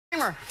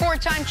former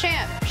four-time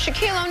champ,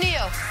 Shaquille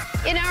O'Neal,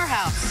 in our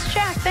house.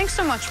 Shaq, thanks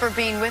so much for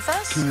being with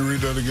us. Can you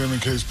read that again in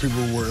case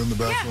people were in the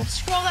bathroom? Yeah,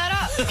 scroll that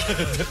up.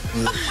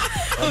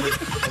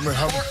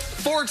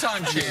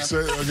 Four-time champ. Say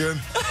it again.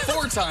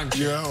 Four-time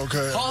champ. Yeah,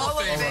 okay. Hall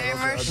of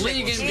Famer. Okay.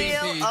 League MVP.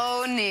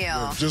 Shaquille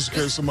O'Neal. Just in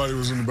case somebody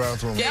was in the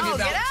bathroom. Gave you No,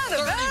 get out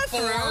of the 34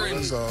 bathroom.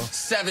 and That's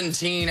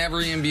 17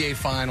 every NBA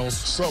Finals.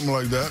 Something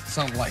like that.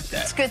 Something like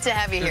that. It's good to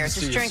have you here. to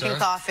see Just you, drinking sir.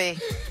 coffee,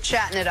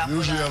 chatting it up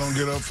Usually with I us.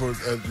 don't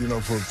get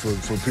up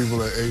for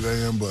people at 8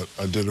 a.m., but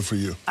I did it for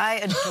you. I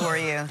adore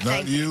you.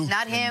 Thank you.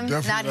 Not him.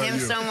 Definitely Not him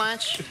not you. so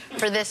much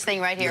for this thing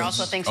right here. Yes.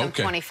 Also thinks I'm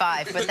Okay.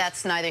 25, but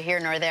that's neither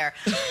here nor there.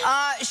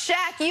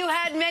 Shaq, you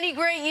had many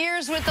great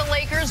years with the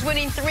Lakers,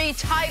 winning 3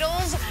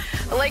 titles.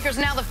 The Lakers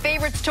now the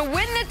favorites to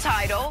win the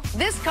title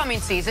this coming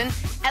season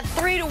at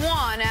 3-1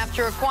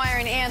 after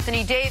acquiring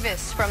Anthony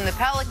Davis from the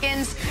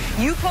Pelicans.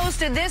 You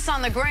posted this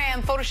on the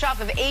gram,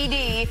 Photoshop of AD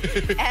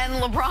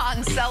and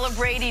LeBron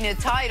celebrating a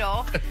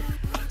title.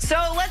 So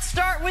let's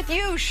start with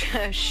you.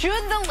 Should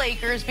the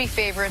Lakers be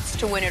favorites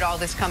to win it all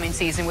this coming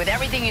season with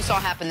everything you saw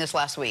happen this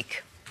last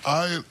week?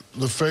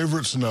 The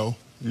favorites, no.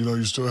 You know,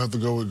 you still have to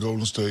go with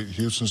Golden State.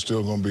 Houston's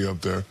still going to be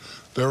up there.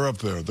 They're up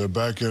there. They're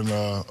back in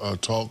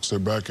talks. They're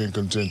back in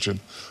contention.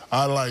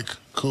 I like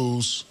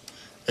Kuz,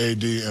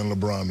 AD, and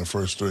LeBron, the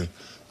first 3.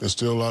 There's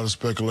still a lot of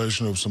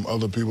speculation of some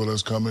other people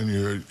that's coming. You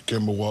hear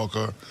Kemba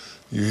Walker.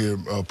 You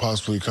hear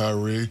possibly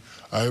Kyrie.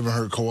 I haven't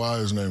heard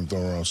Kawhi's name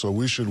thrown around. So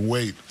we should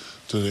wait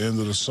to the end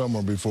of the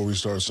summer before we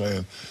start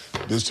saying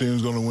this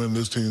team's going to win,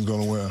 this team's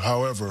going to win.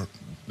 However,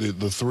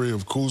 the 3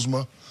 of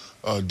Kuzma,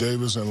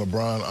 Davis, and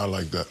LeBron, I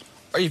like that.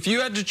 If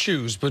you had to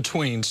choose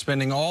between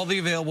spending all the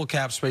available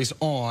cap space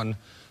on,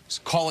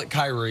 call it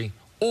Kyrie,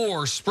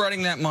 or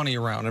spreading that money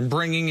around and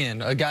bringing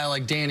in a guy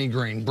like Danny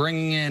Green,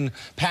 bringing in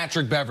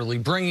Patrick Beverley,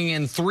 bringing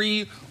in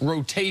 3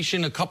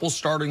 rotation, a couple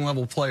starting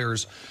level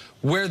players,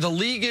 where the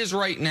league is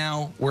right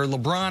now, where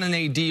LeBron and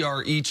AD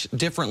are each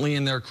differently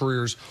in their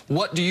careers,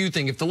 what do you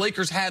think? If the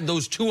Lakers had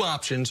those 2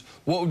 options,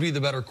 what would be the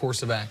better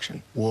course of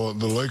action? Well,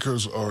 the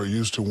Lakers are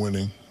used to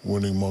winning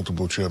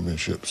multiple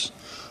championships.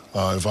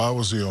 If I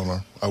was the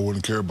owner, I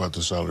wouldn't care about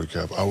the salary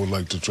cap. I would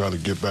like to try to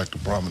get back to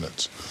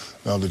prominence.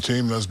 Now, the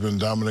team that's been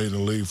dominating the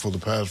league for the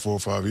past 4 or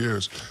 5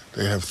 years,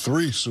 they have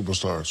 3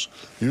 superstars.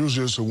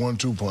 Usually it's a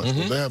 1-2 punch,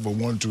 but they have a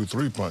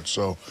 1-2-3 punch.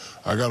 So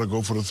I got to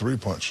go for the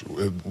 3-punch.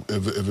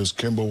 If it's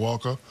Kemba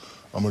Walker,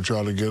 I'm going to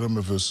try to get him.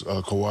 If it's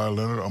Kawhi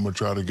Leonard, I'm going to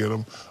try to get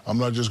him. I'm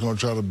not just going to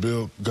try to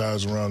build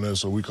guys around there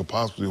so we could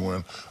possibly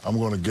win. I'm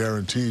going to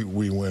guarantee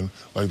we win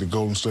like the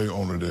Golden State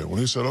owner did. When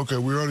he said, okay,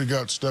 we already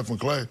got Steph and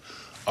Clay,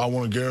 I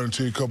want to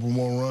guarantee a couple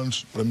more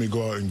runs. Let me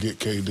go out and get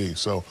KD.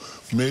 So,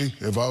 me,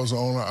 if I was the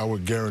owner, I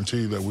would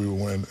guarantee that we would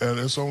win. And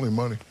it's only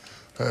money.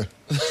 Hey.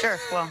 Sure.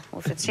 Well,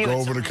 if it's you, Go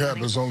it's over the only cap.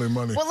 money. It's only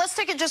money. Well, let's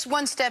take it just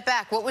one step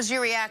back. What was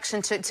your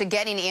reaction to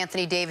getting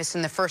Anthony Davis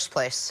in the first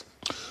place?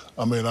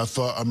 I knew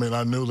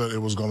that it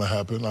was going to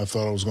happen. I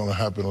thought it was going to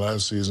happen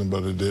last season,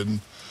 but it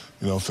didn't.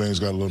 You know, things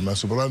got a little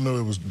messy. But I knew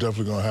it was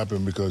definitely going to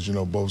happen because, you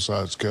know, both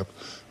sides kept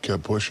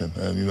pushing.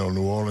 And, you know,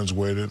 New Orleans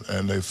waited,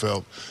 and they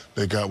felt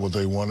they got what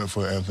they wanted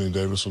for Anthony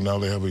Davis. So now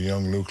they have a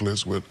young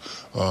nucleus with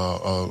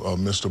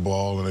Mr.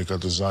 Ball, and they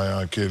got the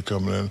Zion kid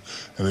coming in,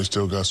 and they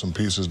still got some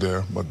pieces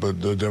there. But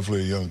they're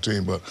definitely a young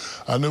team. But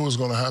I knew it was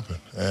going to happen.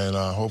 And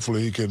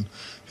hopefully he can,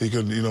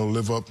 you know,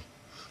 live up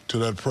to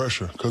that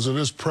pressure. Because it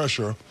is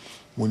pressure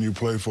when you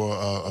play for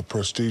a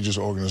prestigious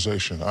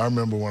organization. I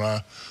remember when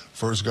I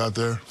first got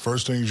there,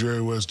 first thing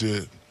Jerry West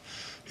did,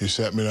 he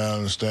sat me down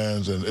in the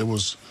stands, and it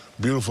was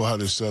beautiful how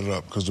they set it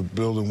up because the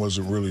building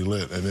wasn't really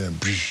lit, and then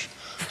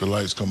the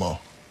lights come on.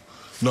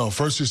 No,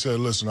 first he said,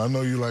 listen, I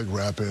know you like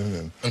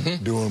rapping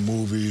and doing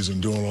movies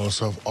and doing all that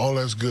stuff. All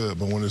that's good,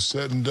 but when it's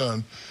said and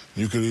done,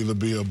 you could either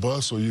be a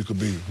bus or you could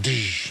be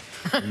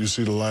you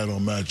see the light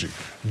on Magic.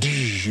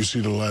 You see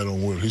the light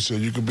on Wood. He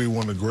said you could be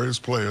one of the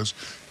greatest players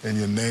and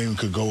your name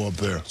could go up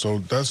there. So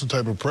that's the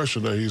type of pressure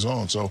that he's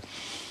on. So,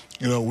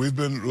 you know, we've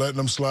been letting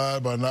him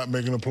slide by not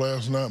making the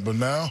playoffs now, but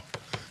now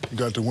you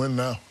got to win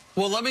now.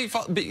 Well,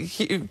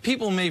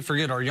 people may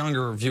forget, our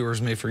younger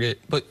viewers may forget,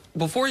 but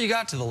before you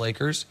got to the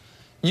Lakers,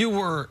 you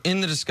were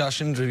in the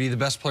discussion to be the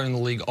best player in the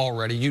league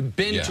already. You'd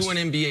been to an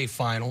NBA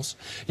Finals.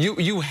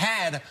 You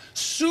had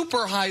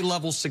super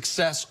high-level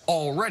success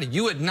already.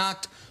 You had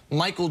knocked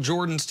Michael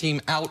Jordan's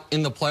team out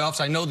in the playoffs.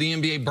 I know the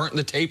NBA burnt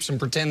the tapes and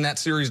pretend that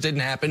series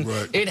didn't happen.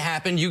 Right. It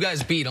happened. You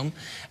guys beat them.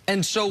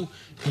 And so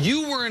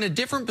you were in a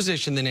different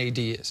position than AD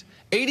is.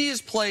 AD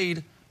has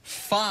played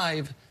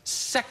 5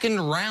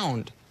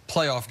 second-round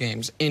playoff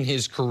games in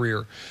his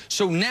career.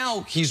 So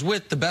now he's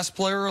with the best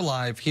player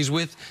alive. He's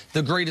with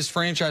the greatest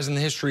franchise in the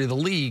history of the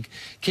league.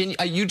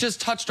 You just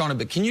touched on it,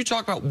 but can you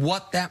talk about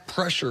what that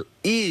pressure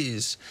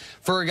is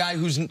for a guy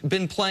who's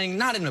been playing,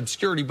 not in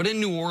obscurity, but in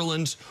New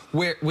Orleans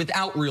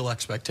without real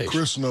expectations?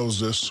 Chris knows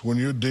this. When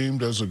you're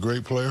deemed as a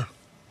great player,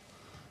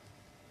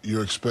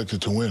 you're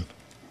expected to win.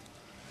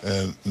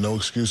 And no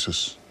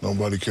excuses.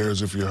 Nobody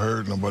cares if you're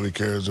hurt. Nobody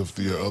cares if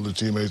your other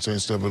teammates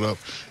ain't stepping up.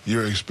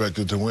 You're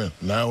expected to win.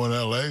 Now in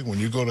L.A., when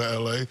you go to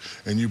L.A.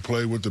 and you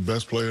play with the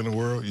best player in the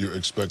world, you're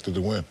expected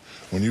to win.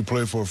 When you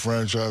play for a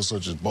franchise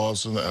such as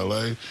Boston,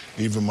 L.A.,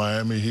 even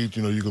Miami Heat,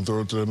 you know, you can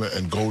throw it to them,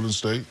 and Golden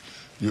State,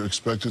 you're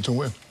expected to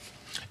win.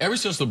 Ever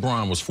since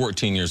LeBron was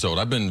 14 years old,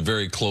 I've been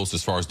very close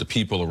as far as the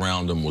people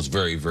around him was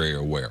very, very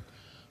aware.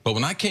 But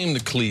when I came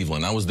to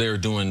Cleveland, I was there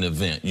doing an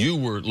event. You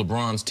were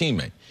LeBron's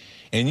teammate.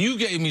 And you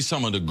gave me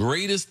some of the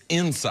greatest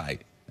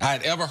insight I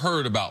had ever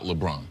heard about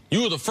LeBron.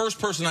 You were the first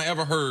person I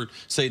ever heard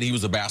say that he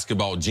was a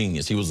basketball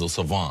genius. He was a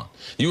savant.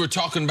 You were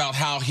talking about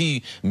how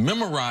he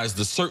memorized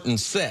the certain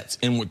sets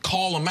and would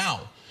call them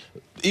out.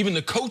 Even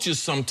the coaches,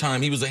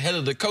 sometime he was ahead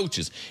of the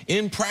coaches.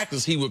 In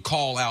practice, he would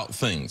call out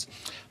things.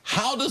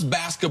 How does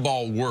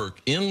basketball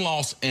work in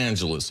Los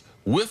Angeles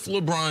with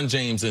LeBron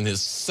James in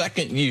his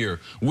second year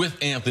with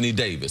Anthony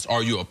Davis?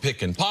 Are you a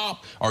pick and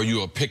pop? Are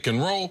you a pick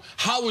and roll?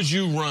 How would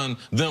you run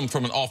them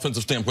from an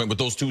offensive standpoint with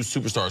those two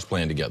superstars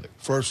playing together?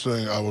 First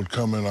thing, I would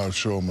come in, I'd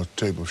show them a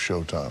tape of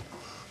Showtime.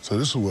 So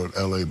this is what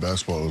L.A.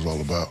 basketball is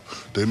all about.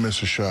 They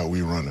miss a shot,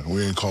 we running.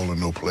 We ain't calling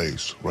no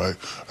plays, right?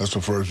 That's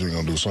the first thing I'm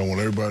gonna do. So I want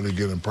everybody to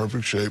get in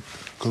perfect shape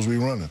because we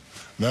running.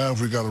 Now,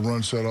 if we got a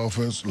run set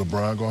offense,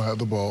 LeBron gonna have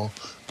the ball,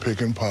 pick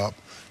and pop.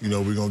 You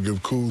know, we're going to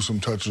give Kuz some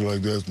touches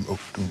like that.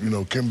 You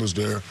know, Kimba's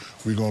there.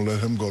 We're going to let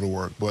him go to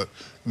work. But,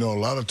 you know, a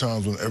lot of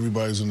times when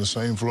everybody's in the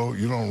same flow,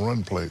 you don't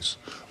run plays.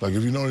 Like,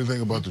 if you know anything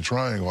about the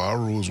triangle, our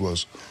rules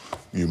was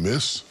you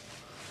miss,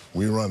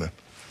 we run it.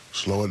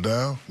 Slow it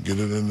down, get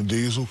it in the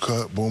Diesel,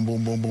 cut, boom,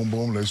 boom, boom, boom,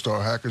 boom. They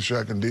start hacking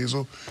Shaq and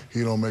Diesel.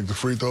 He don't make the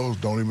free throws,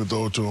 don't even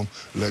throw it to him.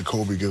 Let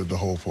Kobe get it the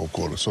whole fourth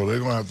quarter. So they're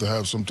going to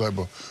have some type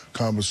of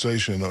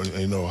conversation,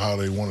 you know, how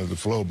they want it to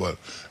flow. But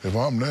if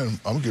I'm them,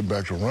 I'm getting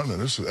back to running.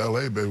 This is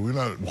L.A., baby. We're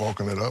not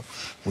walking it up.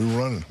 We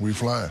running. We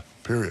flying,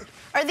 period.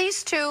 Are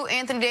these two,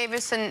 Anthony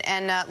Davis and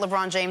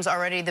LeBron James,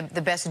 already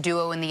the best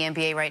duo in the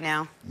NBA right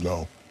now?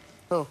 No.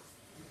 Who?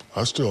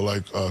 I still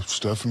like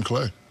Steph and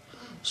Clay.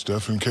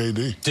 Steph and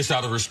KD. Just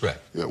out of respect.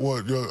 Yeah,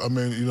 well, I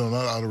mean, you know,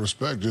 not out of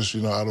respect, just,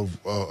 you know, out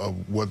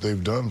of what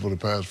they've done for the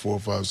past 4,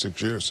 5,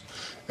 6 years.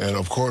 And,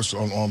 of course,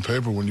 on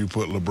paper, when you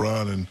put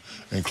LeBron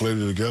and Clay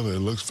together,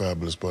 it looks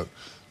fabulous, but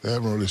they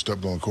haven't really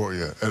stepped on court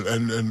yet.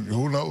 And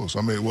who knows?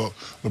 I mean, well,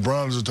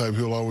 LeBron is the type,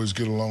 he'll always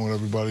get along with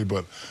everybody,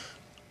 but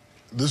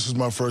this is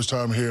my first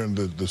time hearing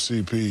the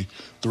CP3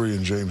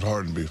 and James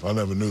Harden beef. I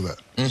never knew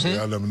that. See,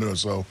 I never knew it.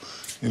 So,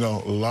 you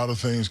know, a lot of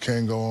things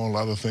can go on, a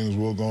lot of things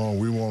will go on.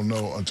 We won't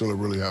know until it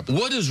really happens.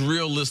 What is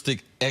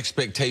realistic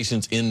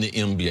expectations in the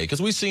NBA?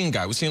 Because we've seen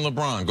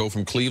LeBron go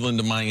from Cleveland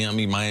to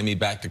Miami, Miami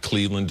back to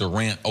Cleveland,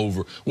 Durant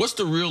over. What's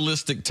the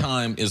realistic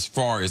time as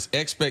far as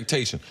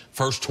expectation?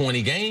 First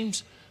 20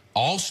 games?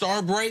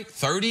 All-Star break?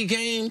 30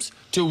 games?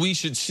 Till we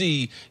should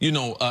see, you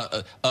know,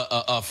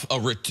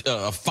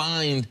 a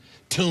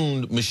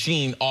fine-tuned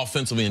machine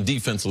offensively and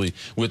defensively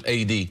with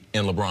AD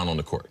and LeBron on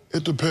the court?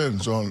 It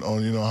depends on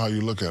you know, how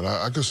you look at it.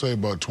 I could say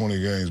about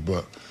 20 games,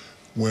 but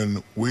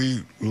when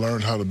we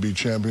learned how to be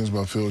champions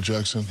by Phil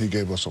Jackson, he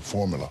gave us a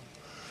formula.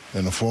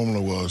 And the formula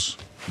was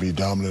be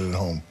dominant at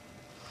home,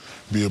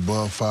 be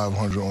above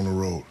 500 on the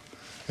road,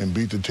 and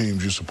beat the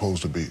teams you're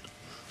supposed to beat.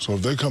 So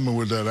if they come in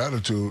with that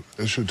attitude,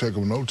 it should take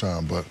them no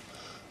time. But,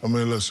 I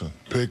mean, listen,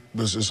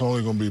 it's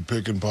only going to be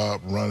pick and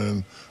pop,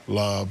 running,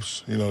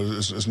 lobs. You know,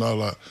 it's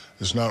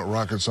not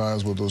rocket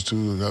science what those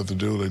two have to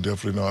do. They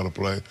definitely know how to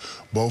play.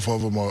 Both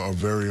of them are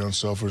very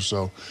unselfish,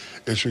 so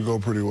it should go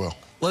pretty well.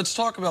 Let's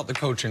talk about the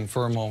coaching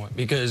for a moment,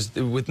 because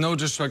with no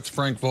disrespect to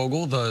Frank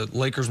Vogel, the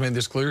Lakers made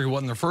this clear. He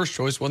wasn't their first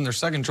choice, wasn't their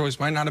second choice,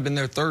 might not have been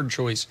their third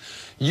choice.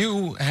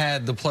 You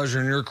had the pleasure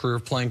in your career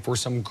of playing for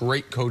some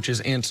great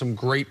coaches and some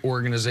great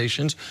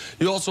organizations.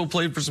 You also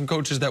played for some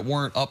coaches that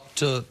weren't up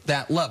to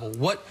that level.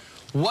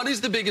 What is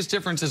the biggest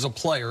difference as a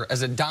player,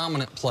 as a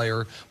dominant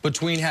player,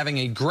 between having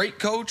a great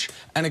coach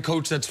and a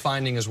coach that's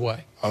finding his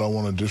way? I don't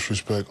want to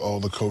disrespect all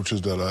the coaches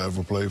that I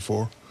ever played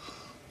for,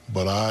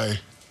 but I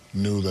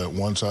knew that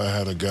once I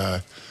had a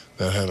guy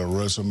that had a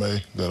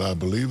resume that I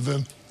believed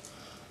in,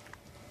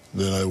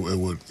 then it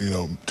would, you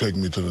know, take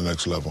me to the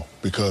next level.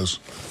 Because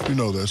you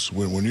know this,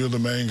 when you're the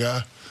main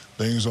guy,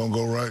 things don't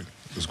go right,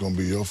 it's going to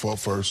be your fault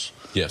first.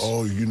 Yes.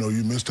 Oh, you know,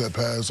 you missed that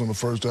pass on the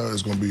first down,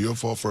 it's going to be your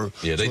fault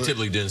first. Yeah, they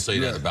typically didn't say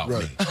that about me.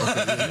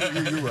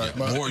 Okay, you're right.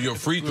 More your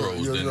free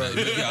throws than right.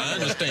 that. Yeah, I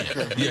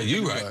understand. Yeah,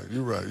 you're right.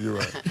 You're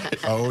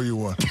right. I owe you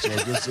one. So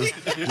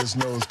just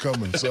know it's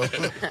coming. So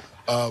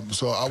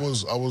I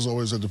was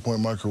always at the point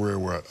in my career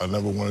where I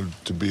never wanted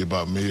it to be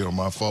about me or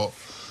my fault.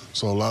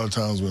 So a lot of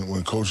times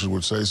when coaches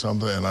would say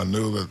something and I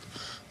knew that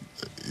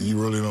you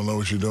really don't know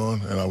what you're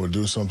doing and I would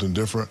do something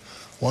different,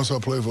 once I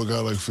played for a guy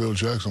like Phil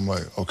Jackson, I'm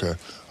like, okay,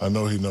 I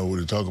know he knows what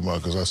he's talking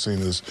about because I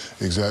seen this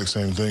exact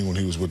same thing when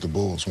he was with the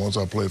Bulls. Once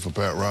I played for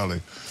Pat Riley,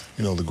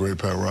 you know, the great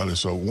Pat Riley.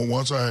 So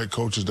once I had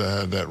coaches that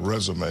had that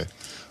resume,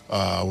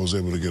 I was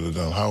able to get it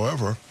done.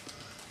 However,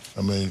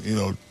 I mean, you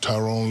know,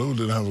 Tyronn Lue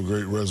didn't have a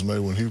great resume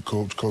when he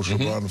coached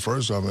LeBron the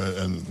first time,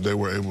 and they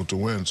were able to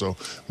win. So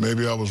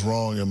maybe I was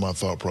wrong in my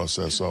thought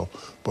process. So,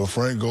 but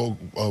Frank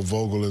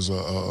Vogel is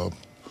a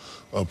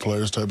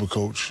players type of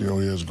coach. You know,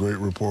 he has great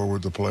rapport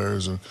with the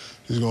players, and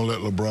he's going to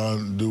let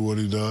LeBron do what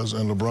he does.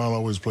 And LeBron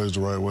always plays the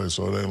right way,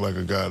 so it ain't like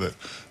a guy that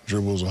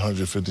dribbles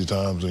 150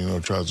 times and, you know,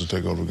 tries to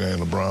take over the game.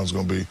 LeBron's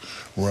going to be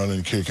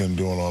running, kicking,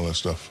 doing all that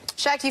stuff.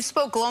 Shaq, you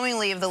spoke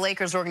glowingly of the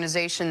Lakers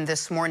organization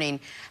this morning.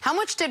 How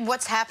much did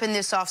what's happened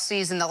this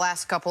offseason, the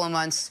last couple of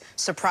months,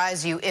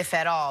 surprise you, if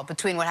at all,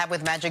 between what happened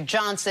with Magic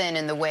Johnson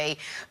and the way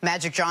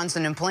Magic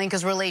Johnson and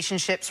Pelinka's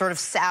relationship sort of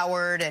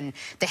soured and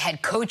the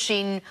head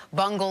coaching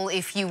bungle,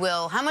 if you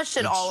will? How much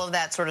did all of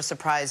that sort of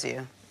surprise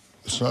you?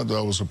 It's not that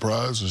I was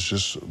surprised. It's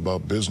just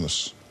about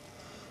business.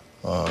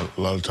 A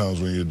lot of times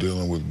when you're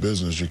dealing with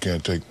business, you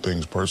can't take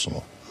things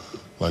personal.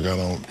 Like, I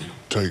don't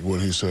take what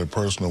he said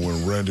personal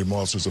when Randy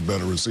Moss is a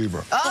better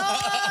receiver. Oh!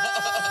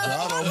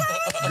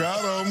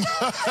 Got him.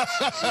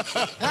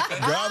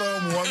 Got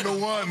him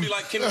 1-to-1. Be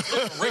like, can we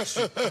race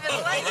you?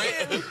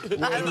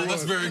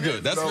 That's very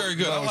good. That's very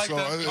good. I like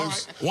that. All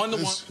right.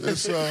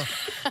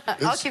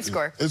 1-to-1. I'll keep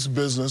score. It's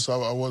business.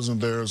 I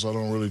wasn't there, so I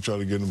don't really try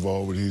to get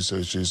involved with he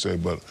said, she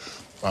said, but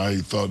I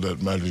thought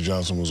that Magic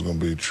Johnson was going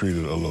to be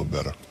treated a little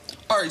better.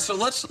 All right, so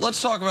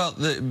let's talk about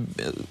the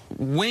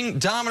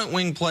dominant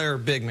wing player,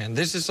 big man.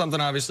 This is something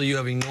obviously you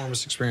have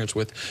enormous experience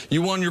with.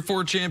 You won your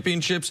 4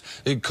 championships.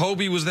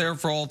 Kobe was there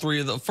for all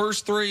 3 of the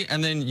first 3,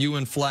 and then you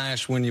and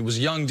Flash when he was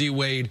young D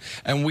Wade.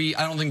 And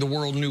I don't think the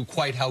world knew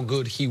quite how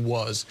good he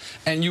was.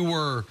 And you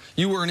were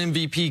an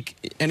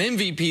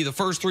MVP the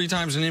first 3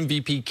 times, an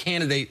MVP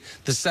candidate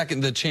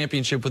the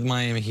championship with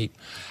Miami Heat.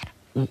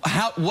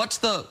 What's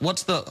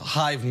the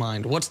hive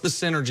mind? What's the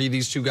synergy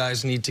these 2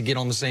 guys need to get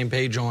on the same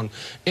page on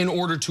in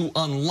order to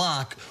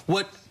unlock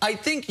what I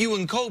think you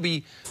and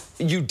Kobe,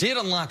 you did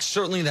unlock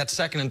certainly that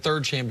 2nd and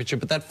 3rd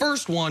championship, but that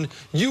first one,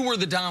 you were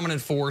the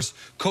dominant force.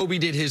 Kobe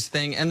did his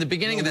thing, and the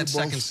beginning of that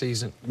second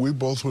season. We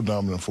both were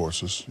dominant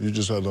forces. You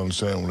just have to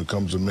understand when it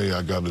comes to me,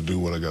 I got to do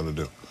what I got to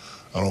do.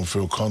 I don't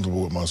feel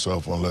comfortable with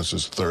myself unless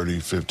it's 30,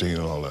 15, and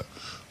all that.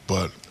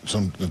 But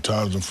the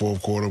times in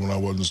 4th quarter when I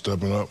wasn't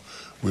stepping up,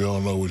 we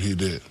all know what he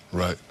did,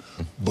 right?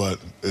 But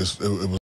it was